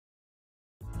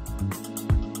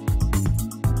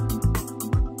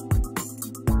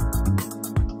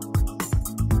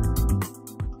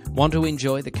Want to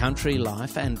enjoy the country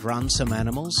life and run some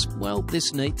animals? Well,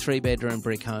 this neat 3-bedroom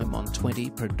brick home on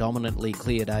 20 predominantly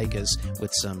cleared acres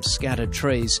with some scattered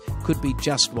trees could be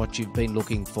just what you've been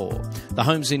looking for. The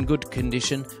home's in good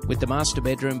condition, with the master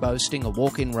bedroom boasting a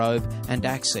walk-in robe and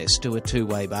access to a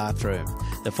 2-way bathroom.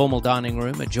 The formal dining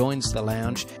room adjoins the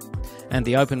lounge, and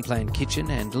the open-plan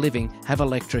kitchen and living have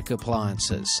electric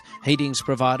appliances. Heating's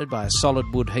provided by a solid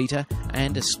wood heater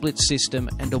and a split system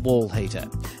and a wall heater.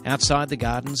 Outside, the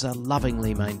gardens are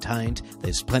lovingly maintained.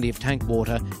 There's plenty of tank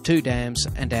water, 2 dams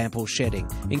and ample shedding,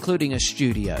 including a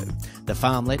studio. The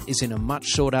farmlet is in a much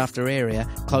sought-after area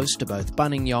close to both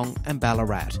Buninyong and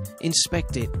Ballarat.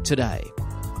 Inspect it today.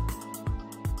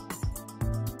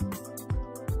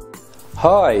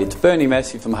 Hi, it's Bernie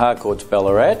Massey from Harcourts,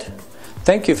 Ballarat.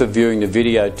 Thank you for viewing the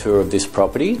video tour of this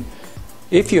property.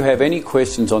 If you have any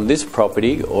questions on this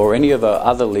property or any of our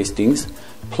other listings,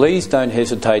 please don't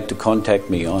hesitate to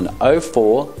contact me on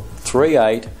 04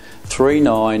 38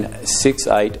 39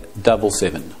 68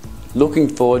 77. Looking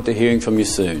forward to hearing from you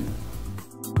soon.